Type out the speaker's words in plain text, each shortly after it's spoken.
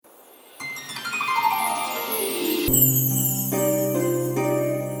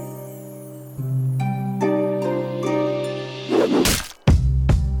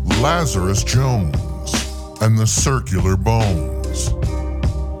Lazarus Jones and the Circular Bones.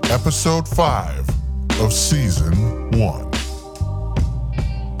 Episode 5 of Season 1.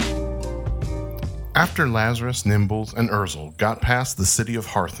 After Lazarus, Nimbles, and Urzel got past the city of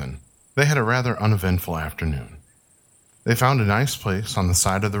Harthen, they had a rather uneventful afternoon. They found a nice place on the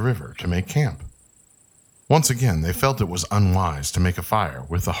side of the river to make camp. Once again, they felt it was unwise to make a fire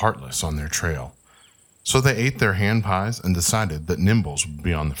with the Heartless on their trail. So they ate their hand pies and decided that Nimbles would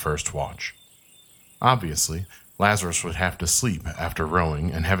be on the first watch. Obviously, Lazarus would have to sleep after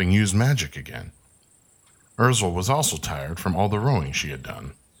rowing and having used magic again. Urzel was also tired from all the rowing she had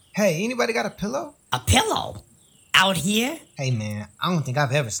done. Hey, anybody got a pillow? A pillow? Out here? Hey, man, I don't think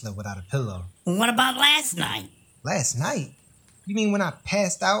I've ever slept without a pillow. What about last night? Last night? You mean when I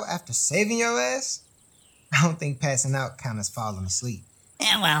passed out after saving your ass? I don't think passing out counts as falling asleep.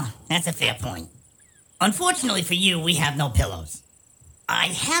 Yeah, well, that's a fair point. Unfortunately for you, we have no pillows. I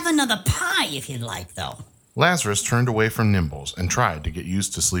have another pie if you'd like, though. Lazarus turned away from Nimbles and tried to get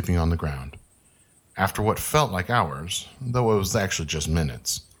used to sleeping on the ground. After what felt like hours, though it was actually just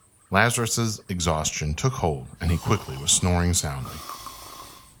minutes, Lazarus's exhaustion took hold and he quickly was snoring soundly.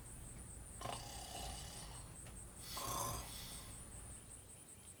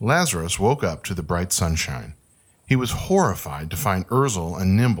 Lazarus woke up to the bright sunshine. He was horrified to find Urzel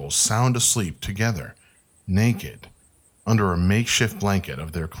and Nimbles sound asleep together, naked, under a makeshift blanket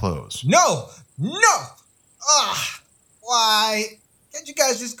of their clothes. No! Why? Can't you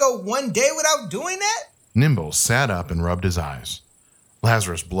guys just go one day without doing that? Nimbles sat up and rubbed his eyes.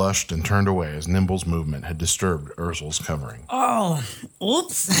 Lazarus blushed and turned away as Nimbles' movement had disturbed Urzel's covering. Oh,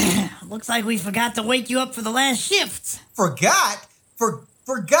 oops. Looks like we forgot to wake you up for the last shift. Forgot?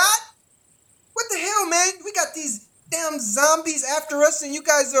 Forgot? What the hell, man? We got these damn zombies after us and you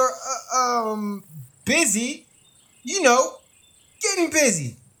guys are, busy. You know, getting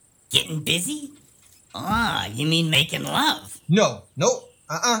busy. Getting busy? Ah, you mean making love? No,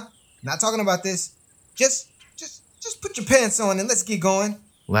 not talking about this. Just put your pants on and let's get going.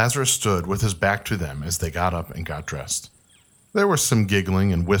 Lazarus stood with his back to them as they got up and got dressed. There was some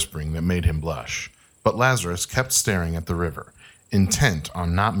giggling and whispering that made him blush, but Lazarus kept staring at the river, intent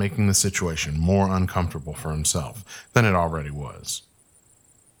on not making the situation more uncomfortable for himself than it already was.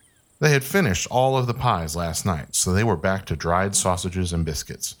 They had finished all of the pies last night, so they were back to dried sausages and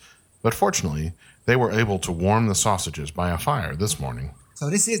biscuits. But fortunately, they were able to warm the sausages by a fire this morning. So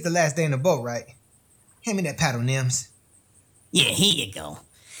this is the last day in the boat, right? Hand me that paddle, Nims. Yeah, here you go.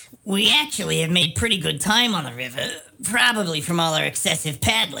 We actually have made pretty good time on the river, probably from all our excessive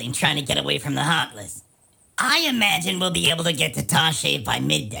paddling trying to get away from the Heartless. I imagine we'll be able to get to Tarshave by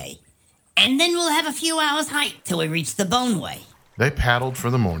midday, and then we'll have a few hours hike till we reach the Boneway. They paddled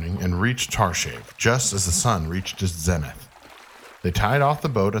for the morning and reached Tarshave just as the sun reached its zenith. They tied off the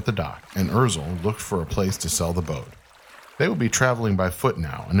boat at the dock, and Urzel looked for a place to sell the boat. They would be traveling by foot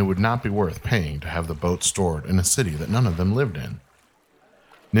now, and it would not be worth paying to have the boat stored in a city that none of them lived in.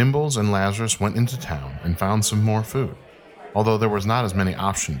 Nimbles and Lazarus went into town and found some more food, although there was not as many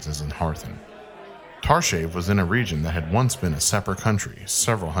options as in Harthen. Tarshave was in a region that had once been a separate country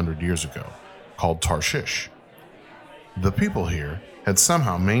several hundred years ago, called Tarshish. The people here had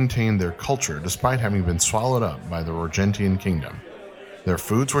somehow maintained their culture despite having been swallowed up by the Rogentian kingdom. Their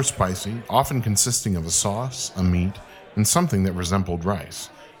foods were spicy, often consisting of a sauce, a meat, and something that resembled rice,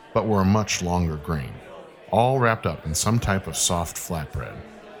 but were a much longer grain, all wrapped up in some type of soft flatbread.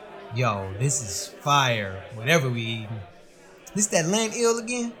 Yo, this is fire, whatever we eating. This that land eel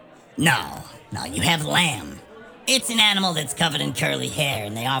again? No, you have lamb. It's an animal that's covered in curly hair,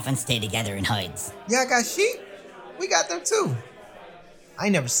 and they often stay together in herds. Y'all got sheep? We got them too. I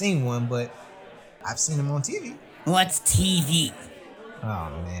ain't never seen one, but I've seen them on TV. What's TV? Oh,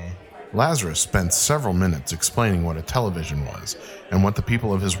 man. Lazarus spent several minutes explaining what a television was and what the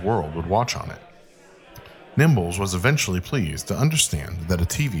people of his world would watch on it. Nimbles was eventually pleased to understand that a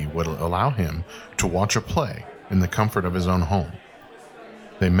TV would allow him to watch a play in the comfort of his own home.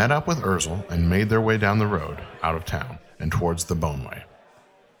 They met up with Urzel and made their way down the road, out of town, and towards the Boneway.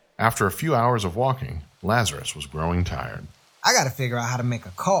 After a few hours of walking, Lazarus was growing tired. I gotta figure out how to make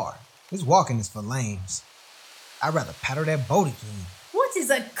a car. This walking is for lames. I'd rather paddle that boat again. What is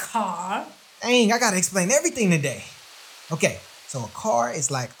a car? Dang, I gotta explain everything today. Okay, so a car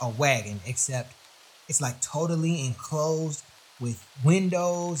is like a wagon, except it's like totally enclosed with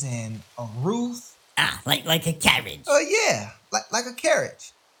windows and a roof. Ah, like a carriage. Oh, yeah, like a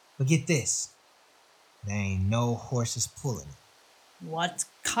carriage. But get this, there ain't no horses pulling it. What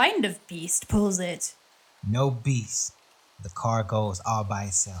kind of beast pulls it? No beast. The car goes all by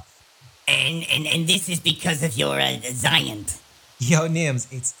itself. And this is because of your giant. Yo, Nims,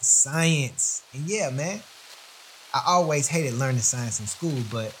 it's science. And yeah, man, I always hated learning science in school,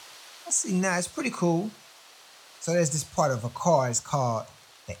 but I see now it's pretty cool. So there's this part of a car, it's called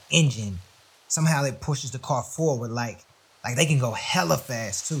the engine. Somehow it pushes the car forward like they can go hella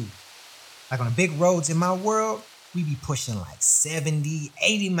fast too. Like on the big roads in my world, we be pushing like 70,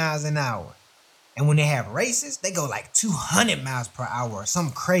 80 miles an hour. And when they have races, they go like 200 miles per hour or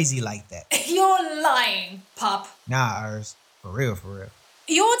something crazy like that. You're lying, Pop. Nah, Urs. For real.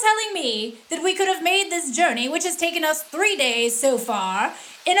 You're telling me that we could have made this journey, which has taken us 3 days so far,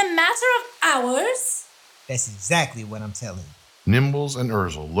 in a matter of hours? That's exactly what I'm telling you. Nimbles and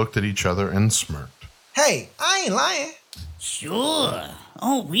Urzel looked at each other and smirked. Hey, I ain't lying. Sure.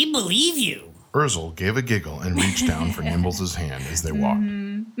 Oh, we believe you. Urzel gave a giggle and reached down for Nimbles' hand as they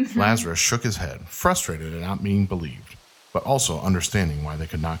walked. Lazarus shook his head, frustrated at not being believed, but also understanding why they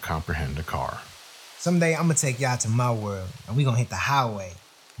could not comprehend a car. Someday I'm gonna take y'all to my world, and we gonna hit the highway.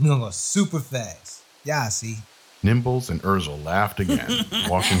 We gonna go super fast. Y'all see? Nimbles and Urzel laughed again,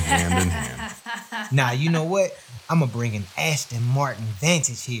 walking hand in hand. Nah, you know what? I'm gonna bring an Aston Martin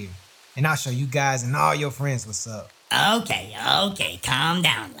Vantage here, and I'll show you guys and all your friends what's up. Okay, calm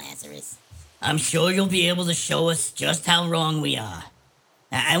down, Lazarus. I'm sure you'll be able to show us just how wrong we are.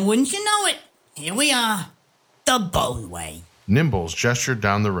 And wouldn't you know it, here we are, the Bone Way. Nimbles gestured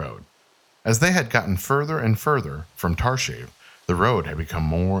down the road. As they had gotten further and further from Tarshave, the road had become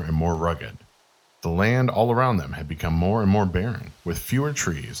more and more rugged. The land all around them had become more and more barren, with fewer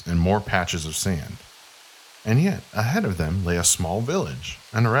trees and more patches of sand. And yet, ahead of them lay a small village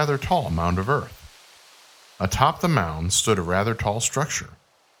and a rather tall mound of earth. Atop the mound stood a rather tall structure.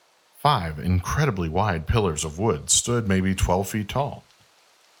 5 incredibly wide pillars of wood stood maybe 12 feet tall.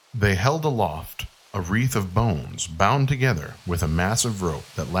 They held aloft a wreath of bones bound together with a massive rope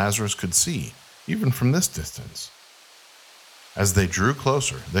that Lazarus could see, even from this distance. As they drew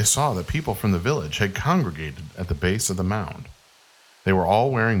closer, they saw that people from the village had congregated at the base of the mound. They were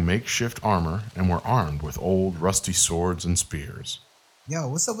all wearing makeshift armor and were armed with old, rusty swords and spears. Yo,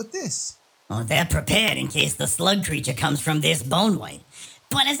 what's up with this? Well, they're prepared in case the slug creature comes from this Bone Way.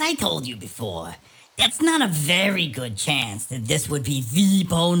 But as I told you before, that's not a very good chance that this would be the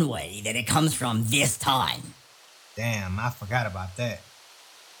Bone Way that it comes from this time. Damn, I forgot about that.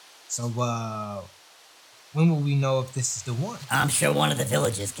 So, when will we know if this is the one? I'm sure one of the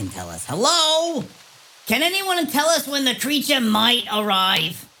villagers can tell us. Hello? Can anyone tell us when the creature might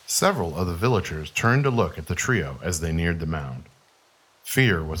arrive? Several of the villagers turned to look at the trio as they neared the mound.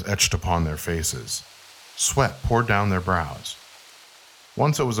 Fear was etched upon their faces. Sweat poured down their brows.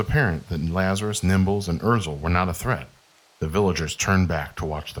 Once it was apparent that Lazarus, Nimbles, and Urzel were not a threat, the villagers turned back to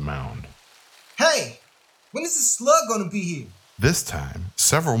watch the mound. Hey, when is the slug gonna be here? This time,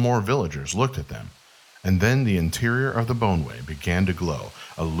 several more villagers looked at them, and then the interior of the Boneway began to glow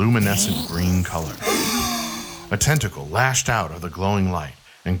a luminescent green color. A tentacle lashed out of the glowing light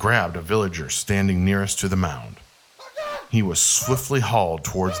and grabbed a villager standing nearest to the mound. He was swiftly hauled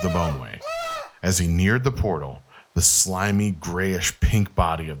towards the Boneway. As he neared the portal, the slimy, grayish-pink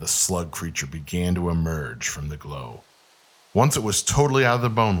body of the slug creature began to emerge from the glow. Once it was totally out of the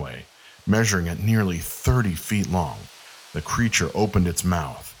Boneway, measuring at nearly 30 feet long, the creature opened its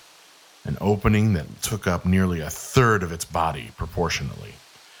mouth, an opening that took up nearly a third of its body proportionately.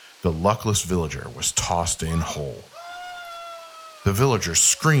 The luckless villager was tossed in whole. The villagers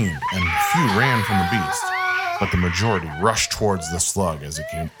screamed and few ran from the beast, but the majority rushed towards the slug as it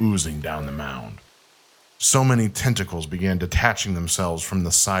came oozing down the mound. So many tentacles began detaching themselves from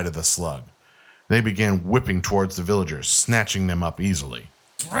the side of the slug. They began whipping towards the villagers, snatching them up easily.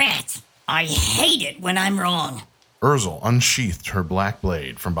 Drat! I hate it when I'm wrong. Urzel unsheathed her black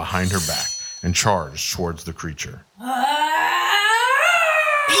blade from behind her back and charged towards the creature. Be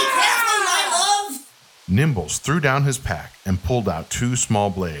careful, my love! Nimbles threw down his pack and pulled out 2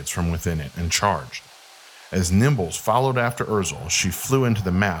 small blades from within it and charged. As Nimbles followed after Urzel, she flew into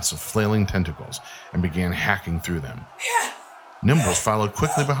the mass of flailing tentacles and began hacking through them. Nimbles followed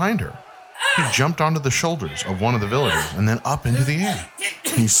quickly behind her. He jumped onto the shoulders of one of the villagers and then up into the air.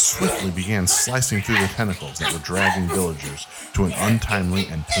 He swiftly began slicing through the tentacles that were dragging villagers to an untimely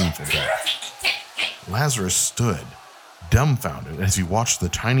and painful death. Lazarus stood, dumbfounded, as he watched the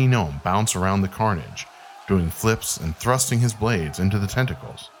tiny gnome bounce around the carnage, doing flips and thrusting his blades into the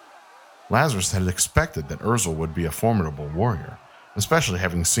tentacles. Lazarus had expected that Urzel would be a formidable warrior, especially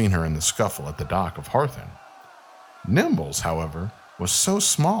having seen her in the scuffle at the dock of Harthen. Nimbles, however, was so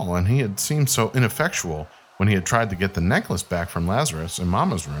small and he had seemed so ineffectual when he had tried to get the necklace back from Lazarus in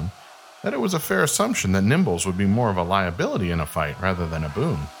Mama's room that it was a fair assumption that Nimbles would be more of a liability in a fight rather than a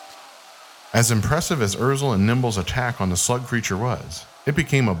boon. As impressive as Urzel and Nimbles' attack on the slug creature was, it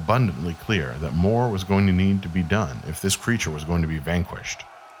became abundantly clear that more was going to need to be done if this creature was going to be vanquished.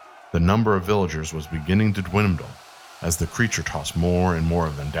 The number of villagers was beginning to dwindle as the creature tossed more and more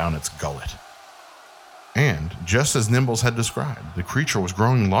of them down its gullet. And, just as Nimbles had described, the creature was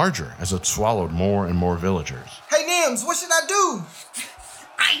growing larger as it swallowed more and more villagers. Hey, Nims, what should I do?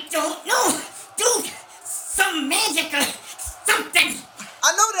 I don't know. Do some magic or something.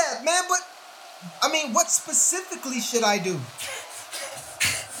 I know that, man, but what specifically should I do?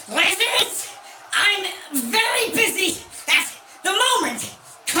 Lazarus, I'm very busy at the moment.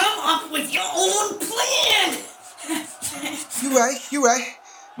 Come up with your own plan. You right.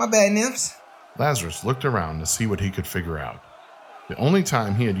 My bad, Nims. Lazarus looked around to see what he could figure out. The only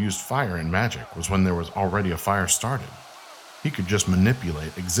time he had used fire in magic was when there was already a fire started. He could just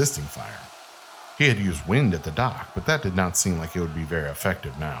manipulate existing fire. He had used wind at the dock, but that did not seem like it would be very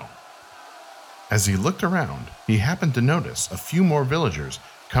effective now. As he looked around, he happened to notice a few more villagers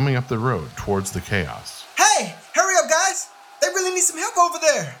coming up the road towards the chaos. Hey, hurry up, guys. They really need some help over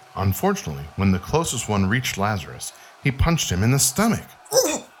there. Unfortunately, when the closest one reached Lazarus, he punched him in the stomach.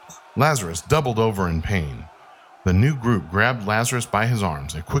 Lazarus doubled over in pain. The new group grabbed Lazarus by his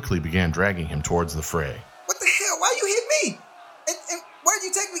arms and quickly began dragging him towards the fray. What the hell? Why you hit me? And where'd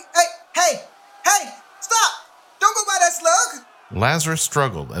you take me? Hey, stop! Don't go by that slug! Lazarus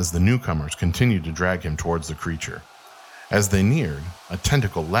struggled as the newcomers continued to drag him towards the creature. As they neared, a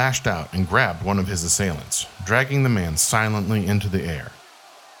tentacle lashed out and grabbed one of his assailants, dragging the man silently into the air.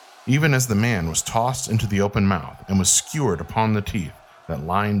 Even as the man was tossed into the open mouth and was skewered upon the teeth that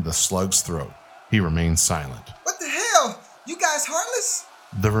lined the slug's throat, he remained silent. What the hell? You guys heartless?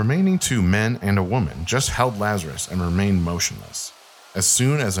 The remaining two men and a woman just held Lazarus and remained motionless. As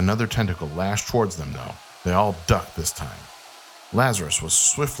soon as another tentacle lashed towards them, though, they all ducked this time. Lazarus was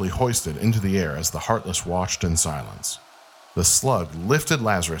swiftly hoisted into the air as the Heartless watched in silence. The slug lifted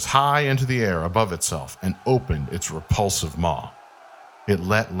Lazarus high into the air above itself and opened its repulsive maw. It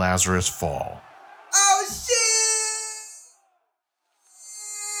let Lazarus fall. Oh,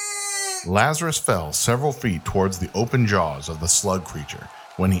 shit! Lazarus fell several feet towards the open jaws of the slug creature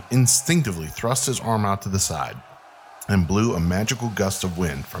when he instinctively thrust his arm out to the side and blew a magical gust of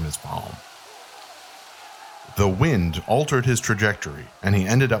wind from his palm. The wind altered his trajectory, and he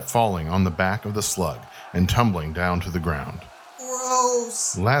ended up falling on the back of the slug and tumbling down to the ground.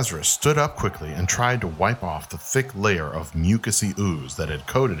 Gross. Lazarus stood up quickly and tried to wipe off the thick layer of mucousy ooze that had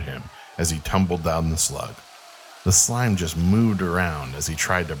coated him as he tumbled down the slug. The slime just moved around as he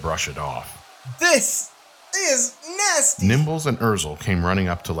tried to brush it off. This is nasty. Nimbles and Urzel came running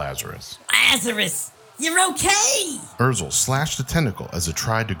up to Lazarus. Lazarus, you're okay. Urzel slashed a tentacle as it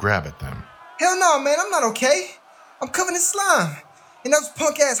tried to grab at them. Hell no, man, I'm not okay. I'm covered in slime. And those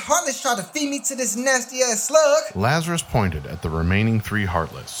punk-ass Heartless tried to feed me to this nasty-ass slug. Lazarus pointed at the remaining three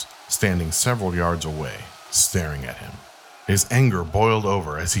Heartless, standing several yards away, staring at him. His anger boiled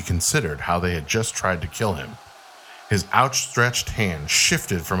over as he considered how they had just tried to kill him. His outstretched hand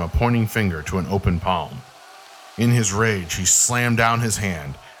shifted from a pointing finger to an open palm. In his rage, he slammed down his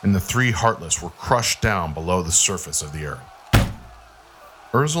hand, and the three Heartless were crushed down below the surface of the earth.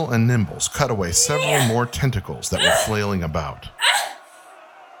 Urzel and Nimbles cut away several more tentacles that were flailing about.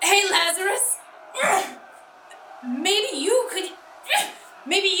 Hey, Lazarus. Maybe you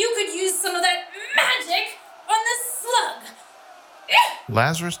could use some of that magic on this slug.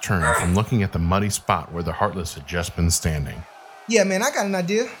 Lazarus turned from looking at the muddy spot where the Heartless had just been standing. Yeah, man, I got an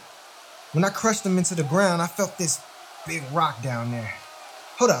idea. When I crushed them into the ground, I felt this big rock down there.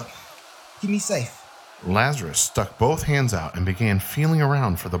 Hold up. Keep me safe. Lazarus stuck both hands out and began feeling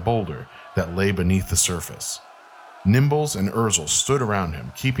around for the boulder that lay beneath the surface. Nimbles and Urzel stood around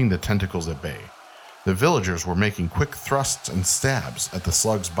him, keeping the tentacles at bay. The villagers were making quick thrusts and stabs at the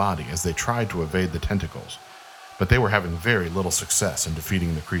slug's body as they tried to evade the tentacles, but they were having very little success in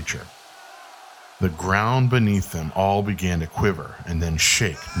defeating the creature. The ground beneath them all began to quiver and then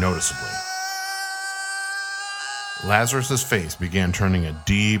shake noticeably. Lazarus's face began turning a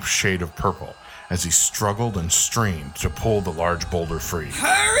deep shade of purple as he struggled and strained to pull the large boulder free.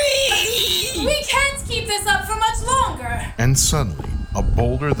 Hurry! We can't keep this up for much longer. And suddenly, a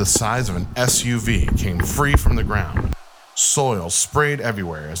boulder the size of an SUV came free from the ground. Soil sprayed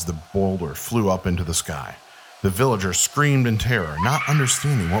everywhere as the boulder flew up into the sky. The villager screamed in terror, not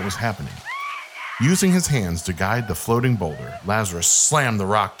understanding what was happening. Using his hands to guide the floating boulder, Lazarus slammed the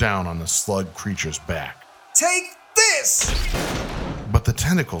rock down on the slug creature's back. Take this! But the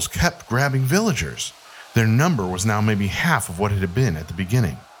tentacles kept grabbing villagers. Their number was now maybe half of what it had been at the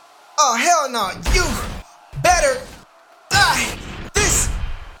beginning. Oh, hell no. You better die this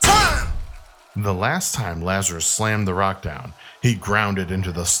time. The last time Lazarus slammed the rock down, he ground it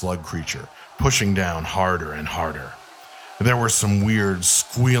into the slug creature, pushing down harder and harder. There were some weird,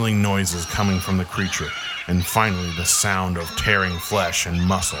 squealing noises coming from the creature, and finally the sound of tearing flesh and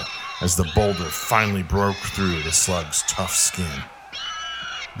muscle as the boulder finally broke through the slug's tough skin.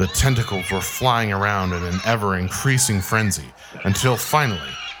 The tentacles were flying around in an ever-increasing frenzy, until finally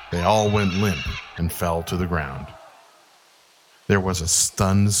they all went limp and fell to the ground. There was a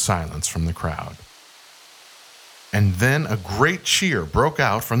stunned silence from the crowd. And then a great cheer broke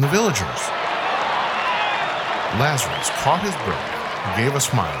out from the villagers. Lazarus caught his breath, gave a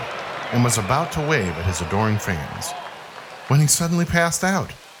smile, and was about to wave at his adoring fans, when he suddenly passed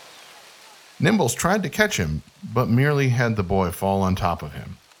out. Nimbles tried to catch him, but merely had the boy fall on top of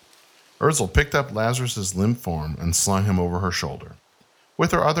him. Ursel picked up Lazarus's limp form and slung him over her shoulder.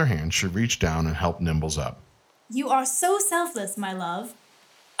 With her other hand, she reached down and helped Nimbles up. You are so selfless, my love.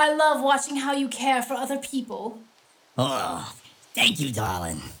 I love watching how you care for other people. Oh, thank you,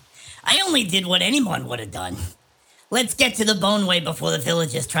 darling. I only did what anyone would have done. Let's get to the Boneway before the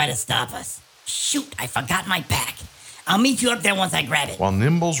villagers try to stop us. Shoot, I forgot my pack. I'll meet you up there once I grab it. While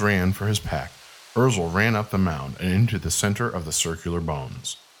Nimbles ran for his pack, Ursel ran up the mound and into the center of the circular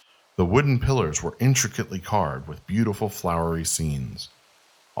bones. The wooden pillars were intricately carved with beautiful flowery scenes.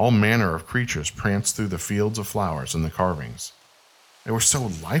 All manner of creatures pranced through the fields of flowers in the carvings. They were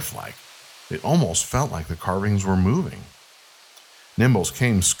so lifelike, it almost felt like the carvings were moving. Nimbles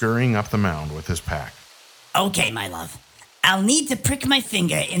came scurrying up the mound with his pack. Okay, my love. I'll need to prick my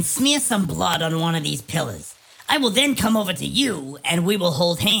finger and smear some blood on one of these pillars. I will then come over to you and we will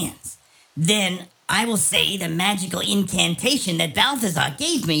hold hands. Then I will say the magical incantation that Balthazar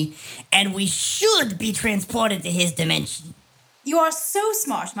gave me, and we should be transported to his dimension. You are so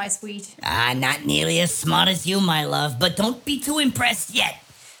smart, my sweet. Not nearly as smart as you, my love, but don't be too impressed yet.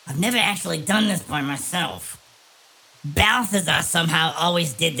 I've never actually done this by myself. Balthazar somehow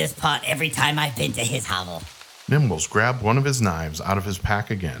always did this part every time I've been to his hovel. Nimbles grabbed one of his knives out of his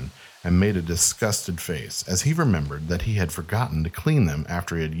pack again and made a disgusted face as he remembered that he had forgotten to clean them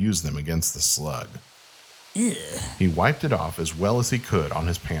after he had used them against the slug. Ugh. He wiped it off as well as he could on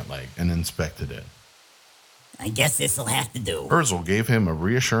his pant leg and inspected it. I guess this'll have to do. Ursel gave him a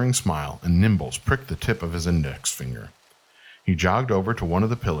reassuring smile, and Nimbles pricked the tip of his index finger. He jogged over to one of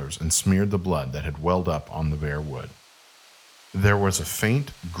the pillars and smeared the blood that had welled up on the bare wood. There was a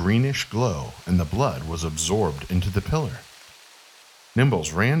faint greenish glow, and the blood was absorbed into the pillar.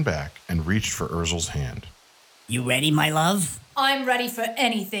 Nimbles ran back and reached for Ursel's hand. You ready, my love? I'm ready for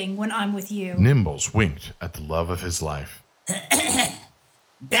anything when I'm with you. Nimbles winked at the love of his life.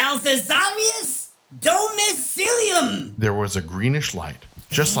 Balthazarius Domicilium! There was a greenish light,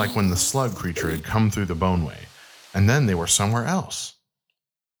 just like when the slug creature had come through the Boneway, and then they were somewhere else.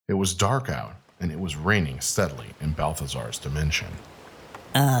 It was dark out, and it was raining steadily in Balthazar's dimension.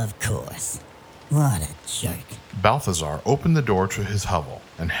 Of course. What a jerk. Balthazar opened the door to his hovel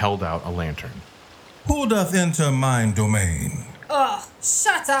and held out a lantern. Who doth enter mine domain? Ugh,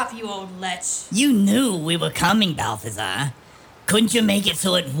 shut up, you old lech. You knew we were coming, Balthazar. Couldn't you make it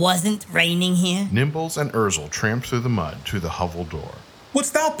so it wasn't raining here? Nimbles and Ursel tramped through the mud to the hovel door.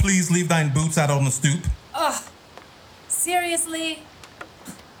 Wouldst thou please leave thine boots out on the stoop? Ugh, seriously?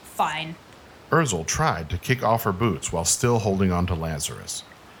 Fine. Ursel tried to kick off her boots while still holding on to Lazarus.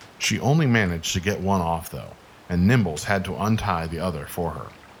 She only managed to get one off, though, and Nimbles had to untie the other for her.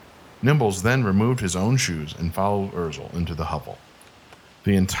 Nimbles then removed his own shoes and followed Ursel into the hovel.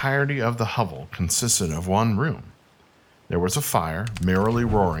 The entirety of the hovel consisted of one room. There was a fire merrily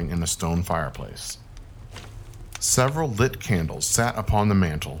roaring in a stone fireplace. Several lit candles sat upon the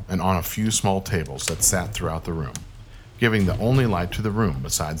mantel and on a few small tables that sat throughout the room, giving the only light to the room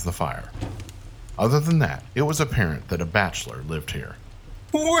besides the fire. Other than that, it was apparent that a bachelor lived here.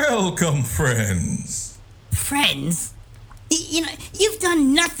 Welcome, friends. Friends? You've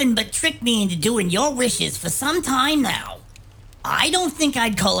done nothing but trick me into doing your wishes for some time now. I don't think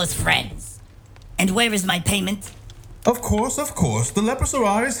I'd call us friends. And where is my payment? Of course. The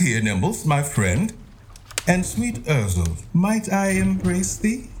leprosaur is here, Nimbles, my friend. And sweet Ursel, might I embrace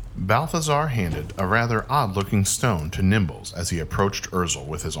thee? Balthazar handed a rather odd-looking stone to Nimbles as he approached Ursel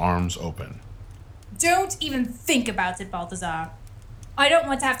with his arms open. Don't even think about it, Balthazar. I don't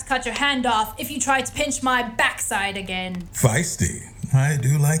want to have to cut your hand off if you try to pinch my backside again. Feisty. I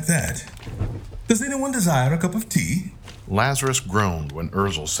do like that. Does anyone desire a cup of tea? Lazarus groaned when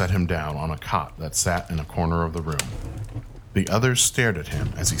Ursel set him down on a cot that sat in a corner of the room. The others stared at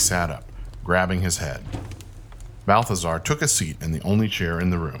him as he sat up, grabbing his head. Balthazar took a seat in the only chair in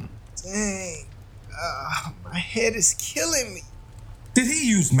the room. Dang. My head is killing me. Did he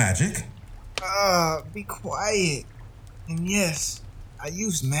use magic? Be quiet. And yes, I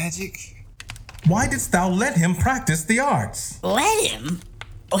used magic. Why didst thou let him practice the arts? Let him?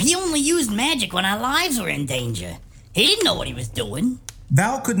 Oh, he only used magic when our lives were in danger. He didn't know what he was doing.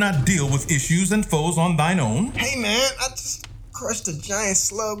 Thou could not deal with issues and foes on thine own? Hey man, I just crushed a giant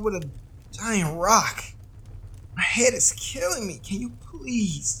slug with a giant rock. My head is killing me. Can you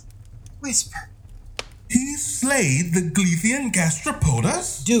please whisper? He slayed the Gleithian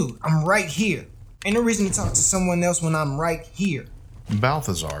Gastropodes? Dude, I'm right here. Ain't no reason to talk to someone else when I'm right here.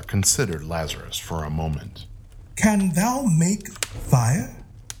 Balthazar considered Lazarus for a moment. Can thou make fire?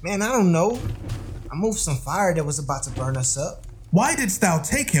 Man, I don't know. I moved some fire that was about to burn us up. Why didst thou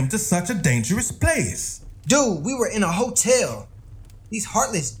take him to such a dangerous place? Dude, we were in a hotel. These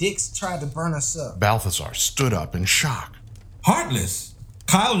heartless dicks tried to burn us up. Balthazar stood up in shock. Heartless?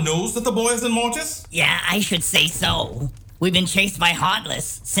 Kyle knows that the boy is in Mortis? Yeah, I should say so. We've been chased by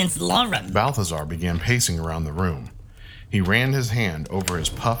Heartless since Lauren. Balthazar began pacing around the room. He ran his hand over his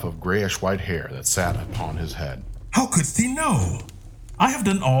puff of grayish-white hair that sat upon his head. How couldst he know? I have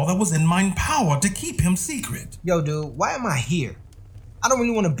done all that was in mine power to keep him secret. Yo, dude, why am I here? I don't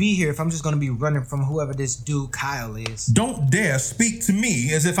really want to be here if I'm just going to be running from whoever this dude Kyle is. Don't dare speak to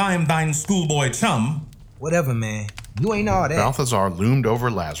me as if I am thine schoolboy chum. Whatever, man. You ain't all that. Balthazar loomed over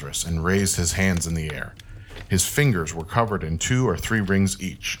Lazarus and raised his hands in the air. His fingers were covered in 2 or 3 rings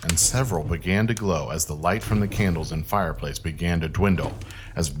each, and several began to glow as the light from the candles and fireplace began to dwindle,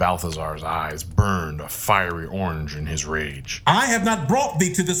 as Balthazar's eyes burned a fiery orange in his rage. I have not brought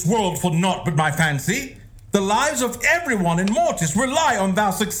thee to this world for naught but my fancy. The lives of everyone in Mortis rely on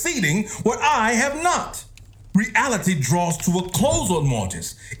thou succeeding where I have not. Reality draws to a close on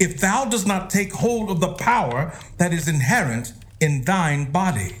Mortis if thou does not take hold of the power that is inherent in thine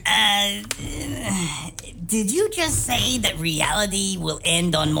body. Did you just say that reality will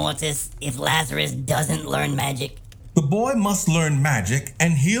end on Mortis if Lazarus doesn't learn magic? The boy must learn magic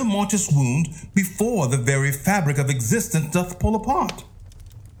and heal Mortis' wound before the very fabric of existence doth pull apart.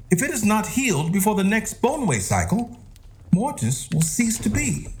 If it is not healed before the next boneway cycle, Mortis will cease to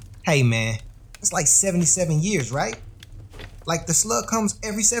be. Hey, man. It's like 77 years, right? Like the slug comes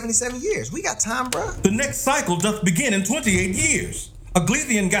every 77 years. We got time, bruh. The next cycle doth begin in 28 years. A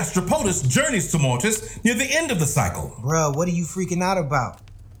Gleithian Gastropodus journeys to Mortis near the end of the cycle. Bruh, what are you freaking out about?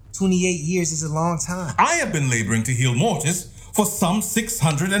 28 years is a long time. I have been laboring to heal Mortis for some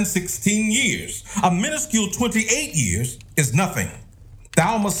 616 years. A minuscule 28 years is nothing.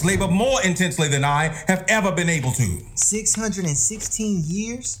 Thou must labor more intensely than I have ever been able to. 616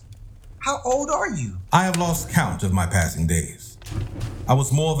 years? How old are you? I have lost count of my passing days. I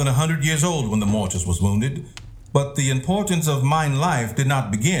was more than 100 years old when the Mortis was wounded, but the importance of mine life did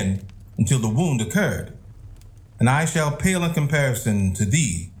not begin until the wound occurred. And I shall pale in comparison to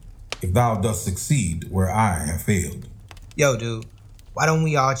thee if thou dost succeed where I have failed. Yo, dude, why don't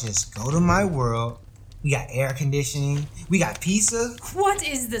we all just go to my world? We got air conditioning. We got pizza. What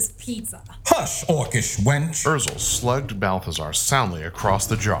is this pizza? Hush, orcish wench. Urzel slugged Balthazar soundly across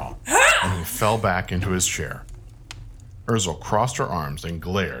the jaw, and he fell back into his chair. Urzel crossed her arms and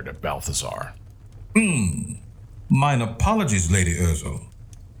glared at Balthazar. Mine apologies, Lady Urzel.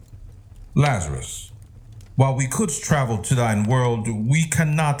 Lazarus, while we could travel to thine world, we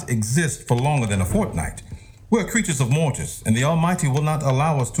cannot exist for longer than a fortnight. We are creatures of Mortis, and the Almighty will not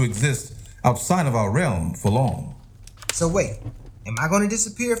allow us to exist outside of our realm for long. So wait, am I going to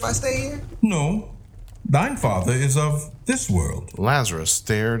disappear if I stay here? No, thine father is of this world. Lazarus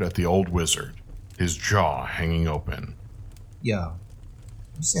stared at the old wizard, his jaw hanging open. Yo,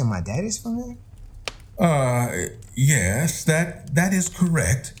 you saying my daddy's from there? Yes, that is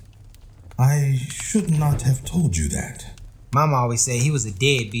correct. I should not have told you that. Mama always said he was a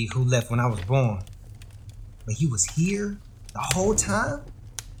deadbeat who left when I was born. But he was here the whole time?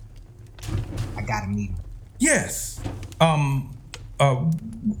 I gotta meet him. Yes.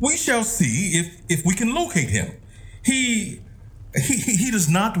 We shall see if we can locate him. He does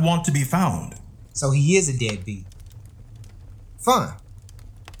not want to be found. So he is a deadbeat. Fine.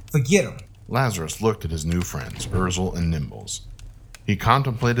 Forget him. Lazarus looked at his new friends, Urzel and Nimbles. He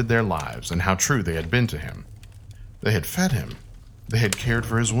contemplated their lives and how true they had been to him. They had fed him. They had cared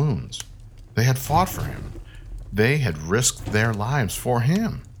for his wounds. They had fought for him. They had risked their lives for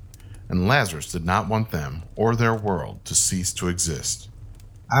him. And Lazarus did not want them or their world to cease to exist.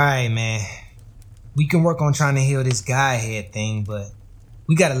 Alright, man. We can work on trying to heal this guy head thing, but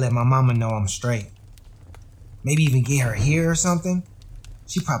we gotta let my mama know I'm straight. Maybe even get her here or something.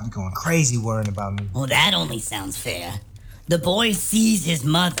 She probably going crazy worrying about me. Well, that only sounds fair. The boy sees his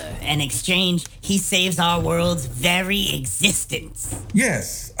mother. In exchange, he saves our world's very existence.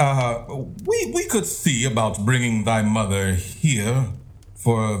 Yes, we could see about bringing thy mother here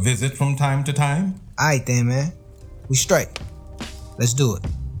for a visit from time to time. Alright then, man. We straight. Let's do it.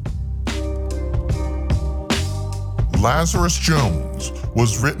 Lazarus Jones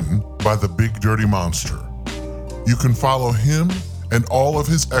was written by the Big Dirty Monster. You can follow him and all of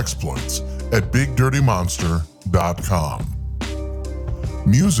his exploits at BigDirtyMonster.com.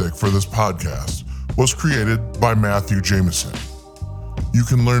 Music for this podcast was created by Matthew Jameson. You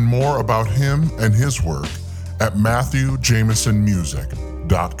can learn more about him and his work at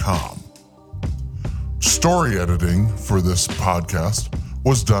MatthewJamesonMusic.com. Story editing for this podcast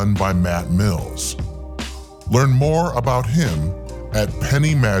was done by Matt Mills. Learn more about him at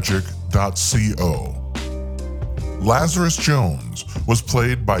pennymagic.co. Lazarus Jones was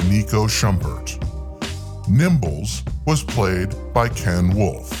played by Nico Schumpert. Nimbles was played by Ken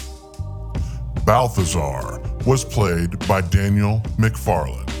Wolfe. Balthazar was played by Daniel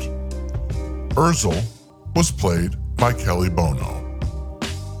McFarland. Urzel was played by Kelly Bono.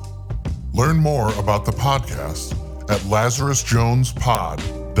 Learn more about the podcast at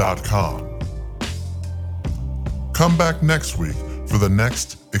LazarusJonesPod.com. Come back next week for the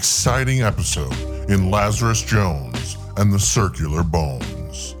next exciting episode in Lazarus Jones and the Circular Bones.